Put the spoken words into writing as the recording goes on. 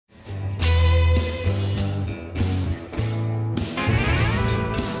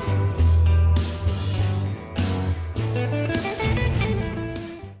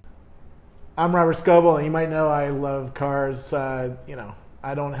I'm Robert Scoble, and you might know I love cars. I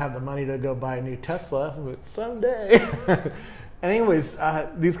don't have the money to go buy a new Tesla, but someday. Anyways,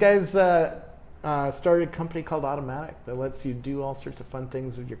 these guys started a company called Automatic that lets you do all sorts of fun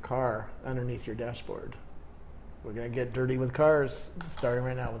things with your car underneath your dashboard. We're going to get dirty with cars, starting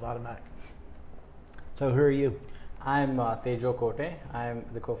right now with Automatic. So who are you? I'm Thejo Kote. I'm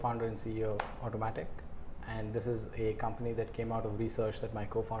the co-founder and CEO of Automatic. And this is a company that came out of research that my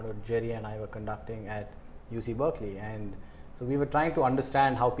co-founder Jerry and I were conducting at UC Berkeley. And so we were trying to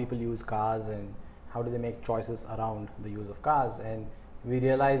understand how people use cars and how do they make choices around the use of cars. And we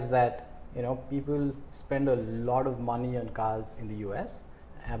realized that people spend a lot of money on cars in the US,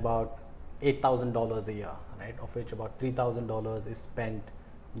 about $8,000 a year, right? Of which about $3,000 is spent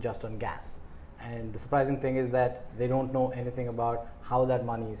just on gas. And the surprising thing is that they don't know anything about how that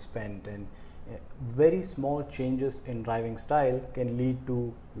money is spent. And very small changes in driving style can lead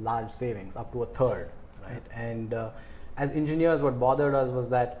to large savings, up to a third, right? And as engineers, what bothered us was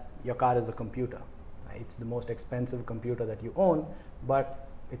that your car is a computer. Right? It's the most expensive computer that you own, but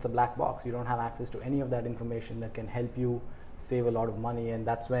it's a black box. You don't have access to any of that information that can help you save a lot of money. And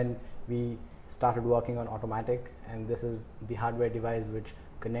that's when we started working on Automatic. And this is the hardware device which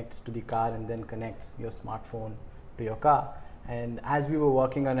connects to the car and then connects your smartphone to your car. And as we were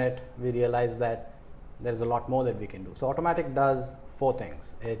working on it, we realized that there's a lot more that we can do. So Automatic does 4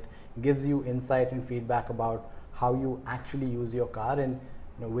 things. It gives you insight and feedback about how you actually use your car and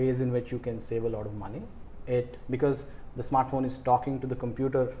ways in which you can save a lot of money. Because the smartphone is talking to the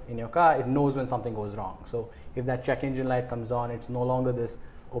computer in your car, it knows when something goes wrong. So if that check engine light comes on, it's no longer this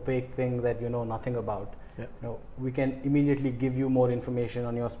opaque thing that you know nothing about. Yep. We can immediately give you more information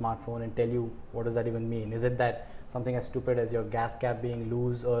on your smartphone and tell you what does that even mean. Is it that something as stupid as your gas cap being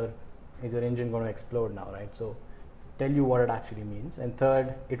loose, or is your engine going to explode now, right? So tell you what it actually means. And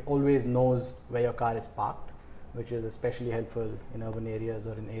third, it always knows where your car is parked, which is especially helpful in urban areas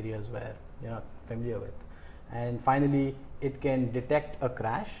or in areas where you're not familiar with. And finally, it can detect a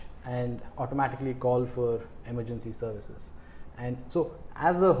crash and automatically call for emergency services. And so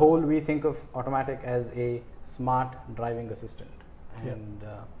as a whole, we think of Automatic as a smart driving assistant. And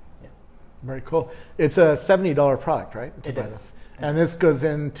Very cool. It's a $70 product, right? It is. And this goes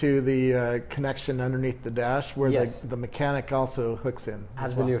into the connection underneath the dash where yes. the mechanic also hooks in.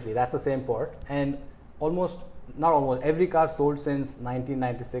 Absolutely. Well. That's the same port. And not almost, every car sold since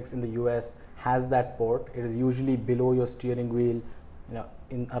 1996 in the US has that port. It is usually below your steering wheel,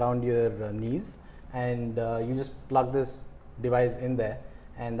 around your knees. And you just plug this device in there,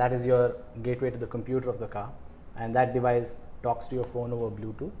 and that is your gateway to the computer of the car. And that device talks to your phone over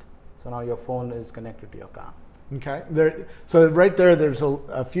Bluetooth. So now your phone is connected to your car. Okay. So right there, there's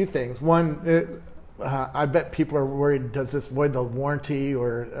a few things. One, I bet people are worried, does this void the warranty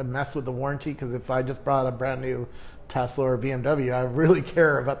or mess with the warranty? Because if I just brought a brand new Tesla or BMW, I really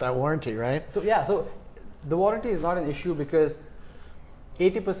care about that warranty, right? So the warranty is not an issue because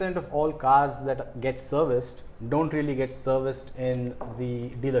 80% of all cars that get serviced don't really get serviced in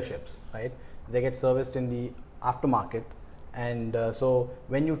the dealerships, right? They get serviced in the aftermarket. And so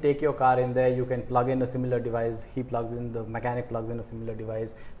when you take your car in there, you can plug in a similar device. The mechanic plugs in a similar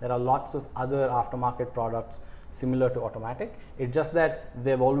device. There are lots of other aftermarket products similar to Automatic. It's just that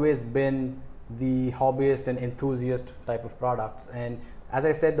they've always been the hobbyist and enthusiast type of products. And as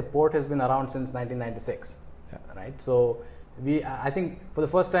I said, the port has been around since 1996, right? So I think for the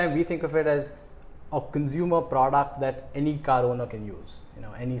first time, we think of it as a consumer product that any car owner can use.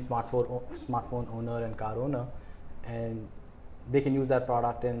 Any smartphone owner and car owner, and they can use that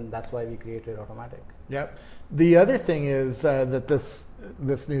product, and that's why we created Automatic. Yep. The other thing is that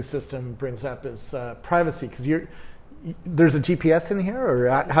this new system brings up is privacy, because there's a GPS in here, or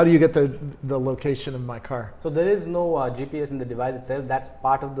how do you get the location of my car? So there is no GPS in the device itself. That's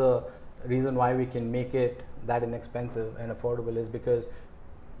part of the reason why we can make it that inexpensive and affordable, is because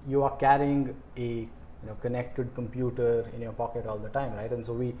you are carrying a connected computer in your pocket all the time, right? And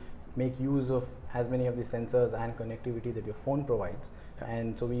so we make use of as many of the sensors and connectivity that your phone provides.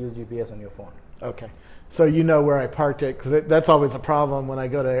 And so we use GPS on your phone. Okay. So you know where I parked it, because that's always a problem when I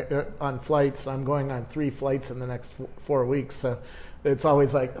go to on flights. I'm going on 3 flights in the next 4 weeks. So it's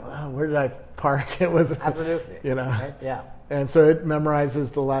always like, oh, where did I park? It was absolutely, right? Yeah. And so it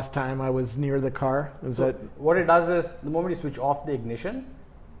memorizes the last time I was near the car. What it does is the moment you switch off the ignition,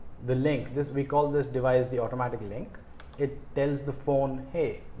 the link, we call this device the Automatic link. It tells the phone,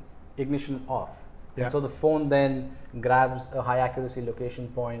 hey, ignition off. Yeah. And so the phone then grabs a high accuracy location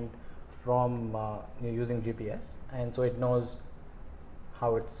point from using GPS, and so it knows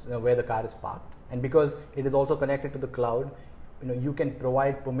how it's where the car is parked. And because it is also connected to the cloud, you can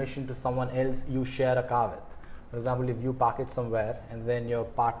provide permission to someone else you share a car with. For example, if you park it somewhere and then your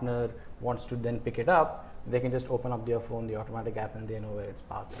partner wants to then pick it up, they can just open up their phone, the automatic app, and they know where it's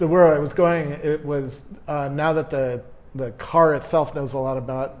parked. So where I was going, it was now that the car itself knows a lot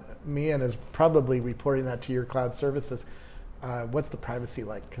about me and is probably reporting that to your cloud services. What's the privacy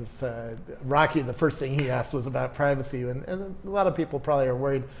like? Because Rocky, the first thing he asked was about privacy, and a lot of people probably are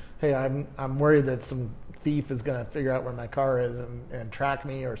worried. Hey, I'm worried that some thief is going to figure out where my car is and track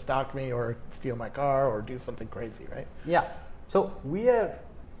me or stalk me or steal my car or do something crazy, right? Yeah. So we are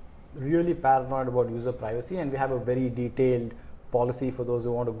really paranoid about user privacy, and we have a very detailed policy for those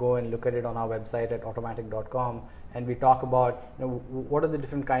who want to go and look at it on our website at automatic.com. And we talk about what are the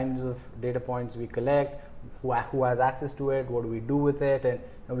different kinds of data points we collect, who has access to it, what do we do with it,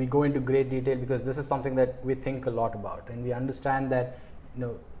 and we go into great detail because this is something that we think a lot about, and we understand that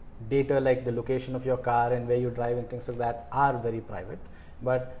data like the location of your car and where you drive and things like that are very private.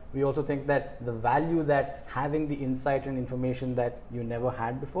 But we also think that the value that having the insight and information that you never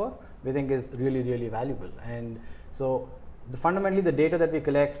had before, we think is really, really valuable. And so fundamentally the data that we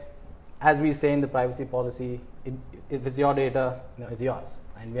collect, as we say in the privacy policy, if it's your data, it's yours,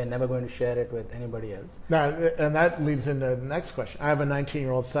 and we are never going to share it with anybody else. Now, and that leads into the next question. I have a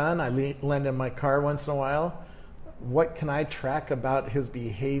 19-year-old son. I lend him my car once in a while. What can I track about his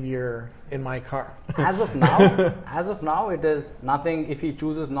behavior in my car? As of now, it is nothing if he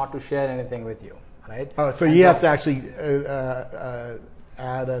chooses not to share anything with you, right? Oh, so he has to actually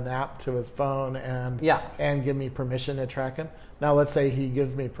add an app to his phone and give me permission to track him. Now, let's say he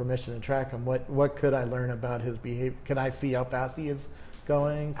gives me permission to track him. What could I learn about his behavior? Can I see how fast he is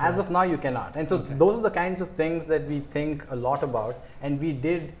going? As of now, you cannot. And so those are the kinds of things that we think a lot about, and we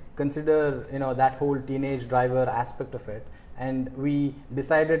did consider that whole teenage driver aspect of it, and we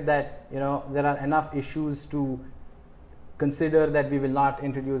decided that there are enough issues to consider that we will not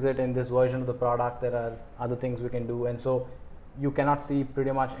introduce it in this version of the product. There are other things we can do, and so you cannot see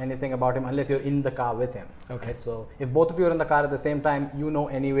pretty much anything about him unless you're in the car with him. Okay. Right? So if both of you are in the car at the same time,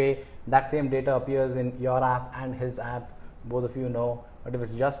 anyway that same data appears in your app and his app, both of you know. But if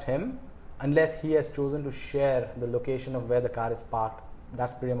it's just him, unless he has chosen to share the location of where the car is parked,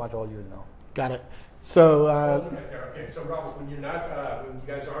 that's pretty much all you'll know. Got it. So right there. Okay, so Robert, when you're not, when you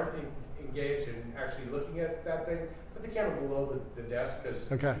guys aren't engaged in actually looking at that thing, put the camera below the desk, because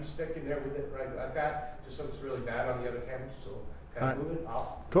if you stick in there with it right like that, just looks really bad on the other cameras. So kind of move it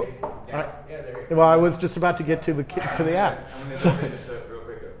off. Cool. Down. Yeah, there you go. Well, I was just about to get to the app. I'm going to jump in just real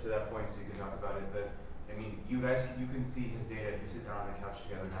quick to that point so you can talk about it. But I mean, you can see his data if you sit down on the couch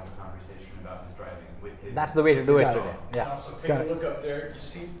together and have a conversation about his driving with his. That's the way to do it today. Yeah. Also, take a look up there. You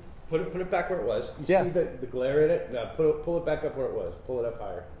see, put it back where it was. You Yeah. see the glare in it? Now pull it back up where it was. Pull it up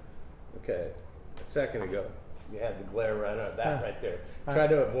higher. Okay. A second ago, you had the glare right on that right there. Try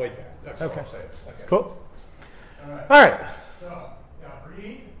to avoid that. That's all I'm saying. Okay. Cool. All right. All right. So now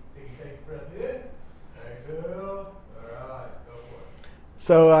breathe. Take a breath in. Exhale. All right. Go for it.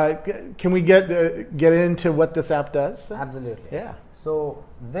 So can we get into what this app does? Absolutely. Yeah. So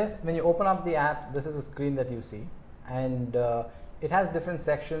when you open up the app, this is a screen that you see, and it has different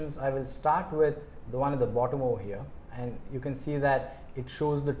sections. I will start with the one at the bottom over here, and you can see that it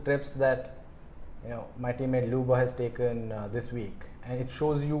shows the trips that my teammate Luba has taken this week, and it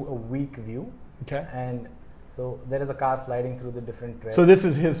shows you a week view. Okay. And so there is a car sliding through the different trips. So this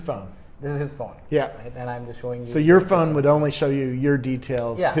is his phone. This is his phone. Yeah. Right? And I'm just showing you. So your phone would only show you your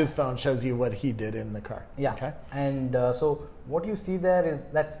details. Yeah. His phone shows you what he did in the car. Yeah. Okay. And so what you see there is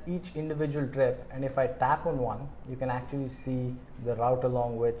that's each individual trip, and if I tap on one, you can actually see the route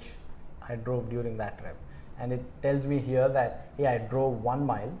along which I drove during that trip. And it tells me here that, hey, I drove 1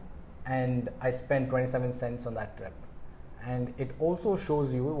 mile and I spent 27 cents on that trip. And it also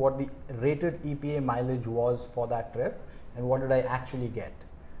shows you what the rated EPA mileage was for that trip and what did I actually get,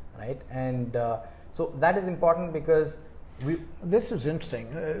 right? And so that is important because this is interesting.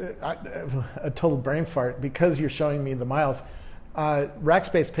 A total brain fart, because you're showing me the miles.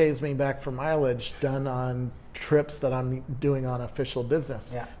 Rackspace pays me back for mileage done on trips that I'm doing on official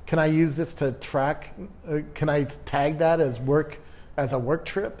business. Yeah. Can I use this to track? Can I tag that as a work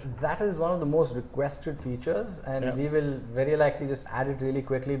trip? That is one of the most requested features, and we will very likely just add it really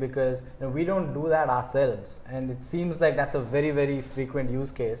quickly because we don't do that ourselves, and it seems like that's a very, very frequent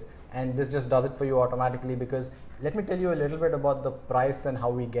use case, and this just does it for you automatically. Because let me tell you a little bit about the price and how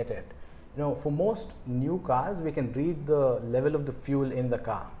we get it. For most new cars, we can read the level of the fuel in the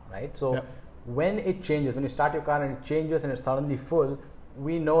car, right? So when it changes, when you start your car and it changes and it's suddenly full,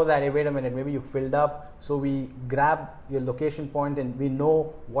 we know that, hey, wait a minute, maybe you filled up. So we grab your location point and we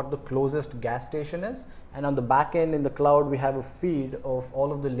know what the closest gas station is. And on the back end in the cloud, we have a feed of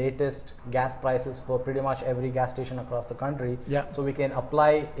all of the latest gas prices for pretty much every gas station across the country. Yeah. So we can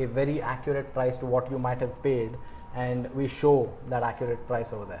apply a very accurate price to what you might have paid, and we show that accurate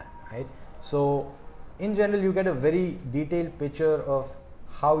price over there, right? So in general, you get a very detailed picture of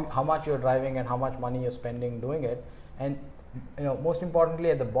how much you're driving and how much money you're spending doing it. And most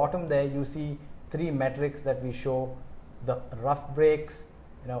importantly, at the bottom there, you see 3 metrics that we show: the rough brakes,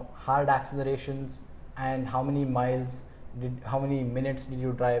 hard accelerations, and how many minutes did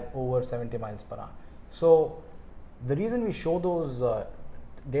you drive over 70 miles per hour. So the reason we show those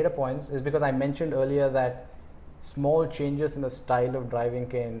data points is because I mentioned earlier that small changes in the style of driving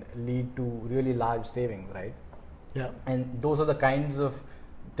can lead to really large savings, right? Yeah. And those are the kinds of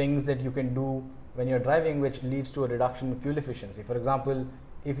things that you can do when you're driving, which leads to a reduction in fuel efficiency. For example,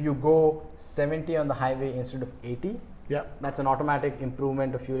 if you go 70 on the highway instead of 80, yeah, that's an automatic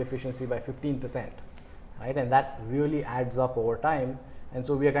improvement of fuel efficiency by 15%, right? And that really adds up over time. And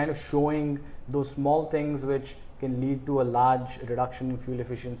so we are kind of showing those small things which can lead to a large reduction in fuel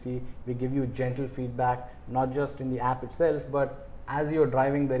efficiency. We give you gentle feedback, not just in the app itself, but as you're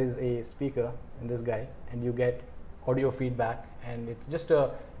driving, there is a speaker in this guy, and you get audio feedback, and it's just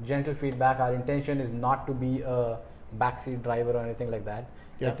a gentle feedback. Our intention is not to be a backseat driver or anything like that.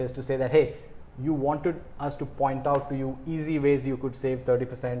 Yeah. It is to say that, hey, you wanted us to point out to you easy ways you could save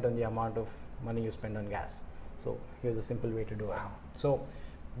 30% on the amount of money you spend on gas. So here's a simple way to do it. So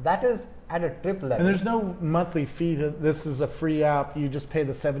that is at a trip level. And there's no monthly fee. This is a free app. You just pay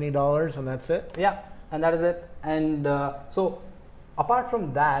the $70 and that's it? Yeah, and that is it. And so apart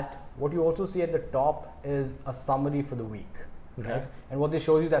from that, what you also see at the top is a summary for the week. Okay. Right? And what this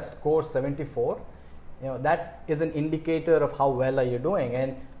shows you, that score 74, that is an indicator of how well are you doing.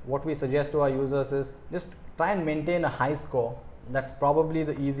 And what we suggest to our users is just try and maintain a high score. That's probably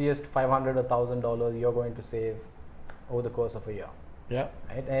the easiest $500 or $1,000 you're going to save over the course of a year. Yeah.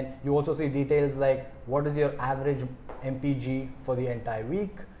 Right? And you also see details like what is your average MPG for the entire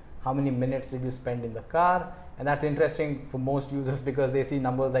week, how many minutes did you spend in the car. And that's interesting for most users because they see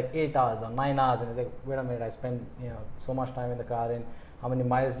numbers like 8 hours or 9 hours, and it's like, wait a minute, I spent so much time in the car, and how many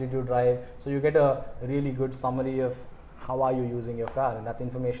miles did you drive? So you get a really good summary of how are you using your car, and that's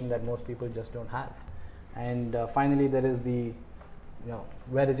information that most people just don't have. And finally, there is the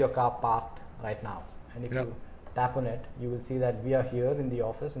where is your car parked right now? And if you tap on it, you will see that we are here in the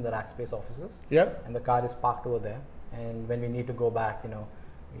office, in the Rackspace offices. Yep. And the car is parked over there. And when we need to go back,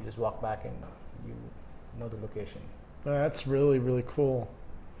 we just walk back and you know the location. That's really, really cool.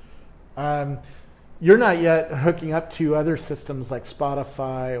 You're not yet hooking up to other systems like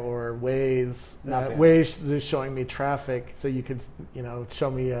Spotify or Waze. Waze is showing me traffic, so you could,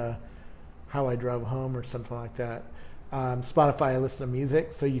 show me how I drove home or something like that. Spotify, I listen to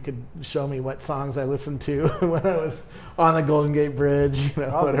music, so you could show me what songs I listened to when I was on the Golden Gate Bridge,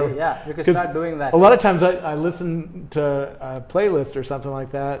 whatever. Yeah, you can start doing that. A lot of times I listen to a playlist or something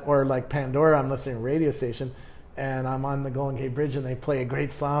like that, or like Pandora, I'm listening to a radio station, and I'm on the Golden Gate Bridge and they play a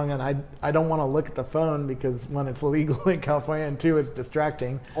great song, and I don't want to look at the phone because, one, it's illegal in California, and two, it's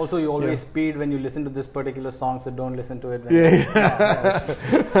distracting. Also, you always speed when you listen to this particular song, so don't listen to it. When you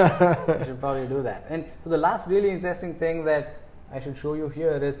should probably do that. And so the last really interesting thing that I should show you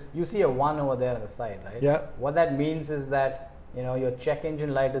here is you see a 1 over there on the side, right? Yeah. What that means is that your check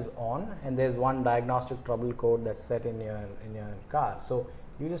engine light is on, and there's one diagnostic trouble code that's set in your car. So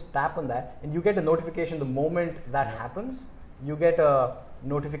you just tap on that and you get a notification the moment that happens. You get a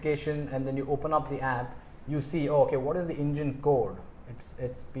notification, and then you open up the app. You see, okay, what is the engine code? It's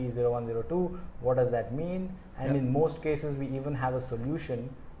P0102. What does that mean? And in most cases, we even have a solution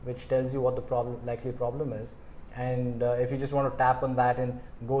which tells you what the likely problem is. And if you just want to tap on that and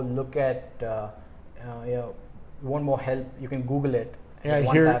go look at, you want more help, you can Google it. Yeah,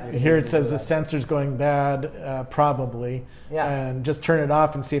 here it says the sensor's going bad, probably. Yeah. And just turn it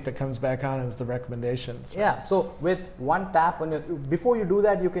off and see if it comes back on as the recommendations. Yeah. So with one tap on before you do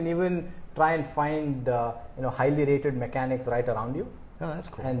that, you can even try and find highly rated mechanics right around you. Oh, that's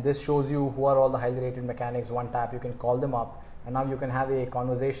cool. And this shows you who are all the highly rated mechanics. One tap, you can call them up, and now you can have a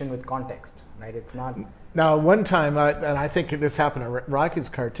conversation with context. Right? It's not. Now, one time, and I think this happened to Rocky's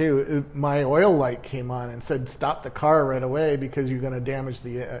car too, my oil light came on and said, stop the car right away because you're going to damage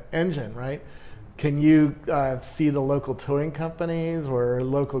the engine, right? Can you see the local towing companies or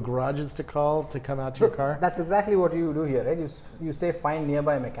local garages to call to come out to your car? That's exactly what you do here, right? You say find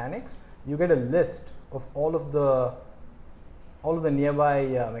nearby mechanics. You get a list of all of the all of the nearby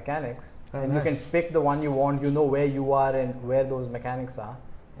mechanics, and nice. you can pick the one you want. You know where you are and where those mechanics are,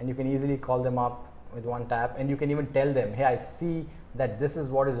 and you can easily call them up with one tap, and you can even tell them, hey, I see that this is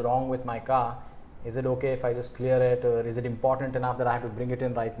what is wrong with my car. Is it okay if I just clear it, or is it important enough that I have to bring it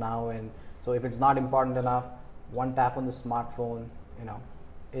in right now? And so if it's not important enough, one tap on the smartphone,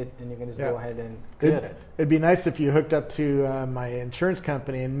 and you can just go ahead and clear it. It'd be nice if you hooked up to my insurance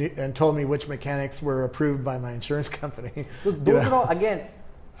company and told me which mechanics were approved by my insurance company. So those are all, again,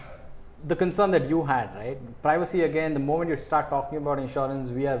 the concern that you had, right? Privacy, again, the moment you start talking about insurance,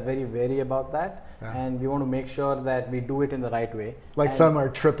 we are very wary about that. And we want to make sure that we do it in the right way. Like and some are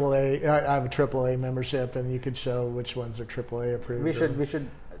AAA. I have a AAA membership, and you could show which ones are AAA approved. We should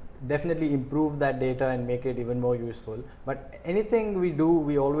definitely improve that data and make it even more useful. But anything we do,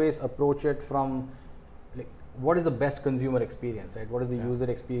 we always approach it from like, what is the best consumer experience, right? What is the user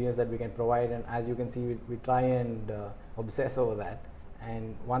experience that we can provide? And as you can see, we try and obsess over that.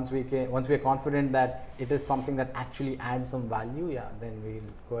 And once we are confident that it is something that actually adds some value, then we'll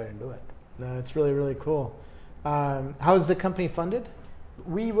go ahead and do it. No, it's really, really cool. How is the company funded?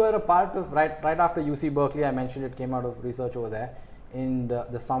 We were a part of, right after UC Berkeley, I mentioned it came out of research over there. In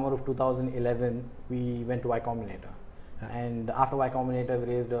the summer of 2011, we went to Y Combinator. And after Y Combinator,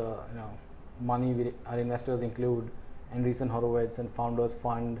 we raised money. Our investors include Andreessen Horowitz and Founders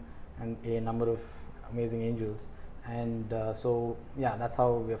Fund and a number of amazing angels. And so that's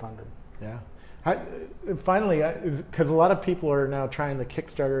how we are funded. Yeah. Finally, because a lot of people are now trying the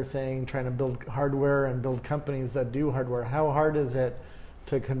Kickstarter thing, trying to build hardware and build companies that do hardware. How hard is it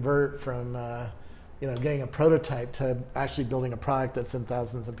to convert from getting a prototype to actually building a product that's in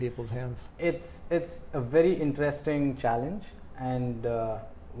thousands of people's hands? It's a very interesting challenge. And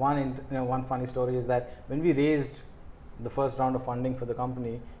one funny story is that when we raised the first round of funding for the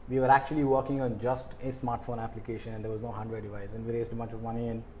company, we were actually working on just a smartphone application, and there was no hardware device. And we raised a bunch of money,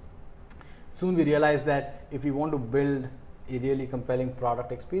 and soon we realized that if we want to build a really compelling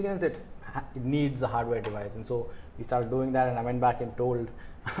product experience, it needs a hardware device. And so we started doing that, and I went back and told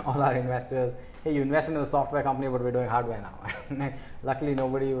all our investors, hey, you invested in a software company, but we're doing hardware now. Luckily,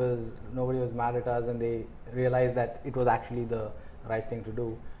 nobody was mad at us, and they realized that it was actually the right thing to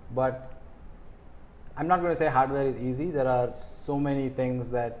do. But I'm not going to say hardware is easy. There are so many things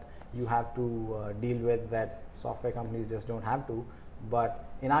that you have to deal with that software companies just don't have to. But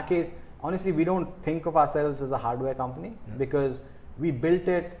in our case, honestly, we don't think of ourselves as a hardware company because we built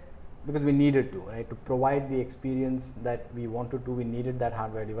it because we needed to, right? To provide the experience that we wanted to, we needed that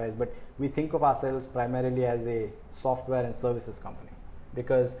hardware device. But we think of ourselves primarily as a software and services company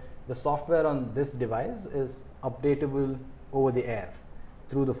because the software on this device is updatable over the air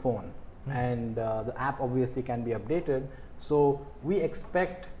through the phone. And the app obviously can be updated. So we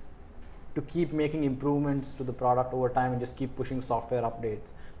expect to keep making improvements to the product over time and just keep pushing software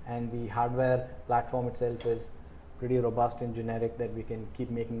updates. And the hardware platform itself is pretty robust and generic that we can keep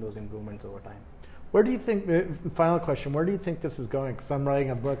making those improvements over time. Where do you think, final question, where do you think this is going? Because I'm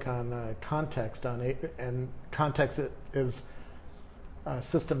writing a book on context and context is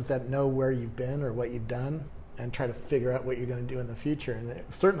systems that know where you've been or what you've done and try to figure out what you're going to do in the future. And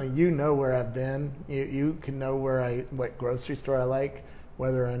certainly you know where I've been. You can know what grocery store I like,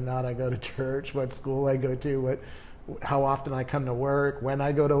 whether or not I go to church, what school I go to, how often I come to work, when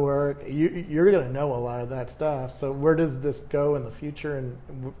I go to work. You're going to know a lot of that stuff. So where does this go in the future,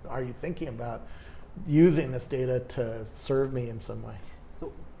 and are you thinking about using this data to serve me in some way?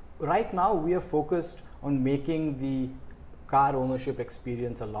 So right now we are focused on making the car ownership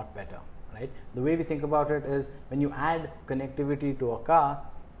experience a lot better. Right? The way we think about it is when you add connectivity to a car,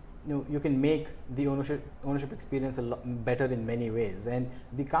 you can make the ownership experience a lot better in many ways. And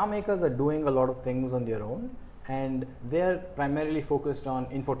the car makers are doing a lot of things on their own, and they're primarily focused on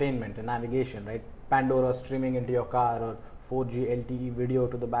infotainment and navigation, right? Pandora streaming into your car, or 4G LTE video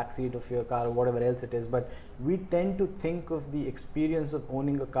to the back seat of your car, or whatever else it is. But we tend to think of the experience of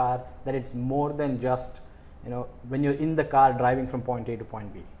owning a car that it's more than just when you're in the car driving from point A to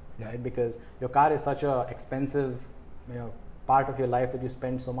point B. Right? Because your car is such a expensive part of your life that you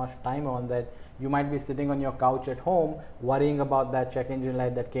spend so much time on that you might be sitting on your couch at home worrying about that check engine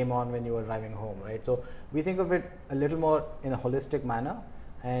light that came on when you were driving home, right? So we think of it a little more in a holistic manner,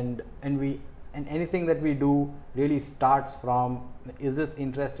 and anything that we do really starts from, is this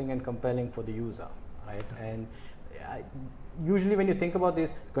interesting and compelling for the user, right? And usually when you think about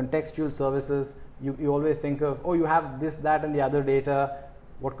these contextual services, you always think of, oh, you have this, that, and the other data.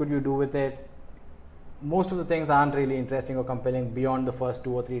 What could you do with it? Most of the things aren't really interesting or compelling beyond the first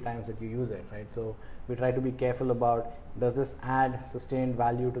 2 or 3 times that you use it, right? So we try to be careful about, does this add sustained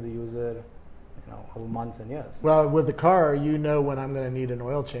value to the user? over months and years. Well, with the car, you know when I'm going to need an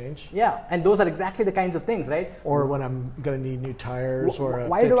oil change. Yeah, and those are exactly the kinds of things, right? Or when I'm going to need new tires or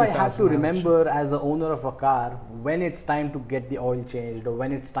why do I have to remember as the owner of a car when it's time to get the oil changed or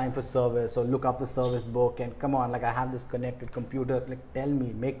when it's time for service or look up the service book and come on, like I have this connected computer, like tell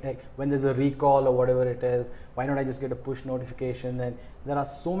me, when there's a recall or whatever it is, why don't I just get a push notification? And there are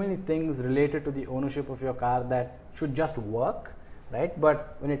so many things related to the ownership of your car that should just work. Right,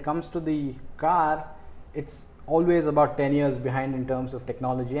 but when it comes to the car, it's always about 10 years behind in terms of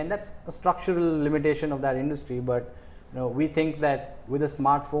technology, and that's a structural limitation of that industry. But we think that with a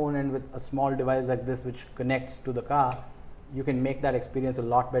smartphone and with a small device like this, which connects to the car, you can make that experience a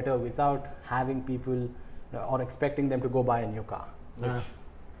lot better without having people or expecting them to go buy a new car.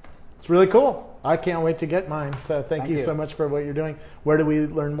 It's really cool. I can't wait to get mine. So thank you so much for what you're doing. Where do we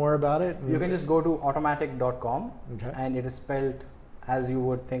learn more about it? You can just go to automatic.com, and it is spelled as you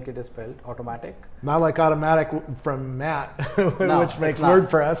would think it is spelled, automatic. Not like automatic from Matt, no, which makes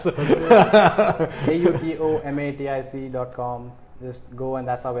WordPress. So automatic.com. Just go, and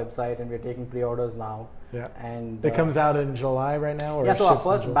that's our website, and we're taking pre-orders now. Yeah. And it comes out in July right now? Or yeah, so our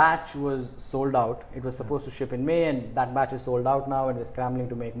first batch was sold out. It was supposed to ship in May, and that batch is sold out now, and we're scrambling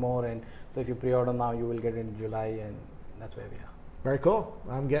to make more. And so if you pre-order now, you will get it in July, and that's where we are. Very cool.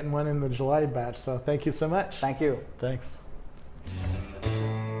 I'm getting one in the July batch, so thank you so much. Thank you. Thanks.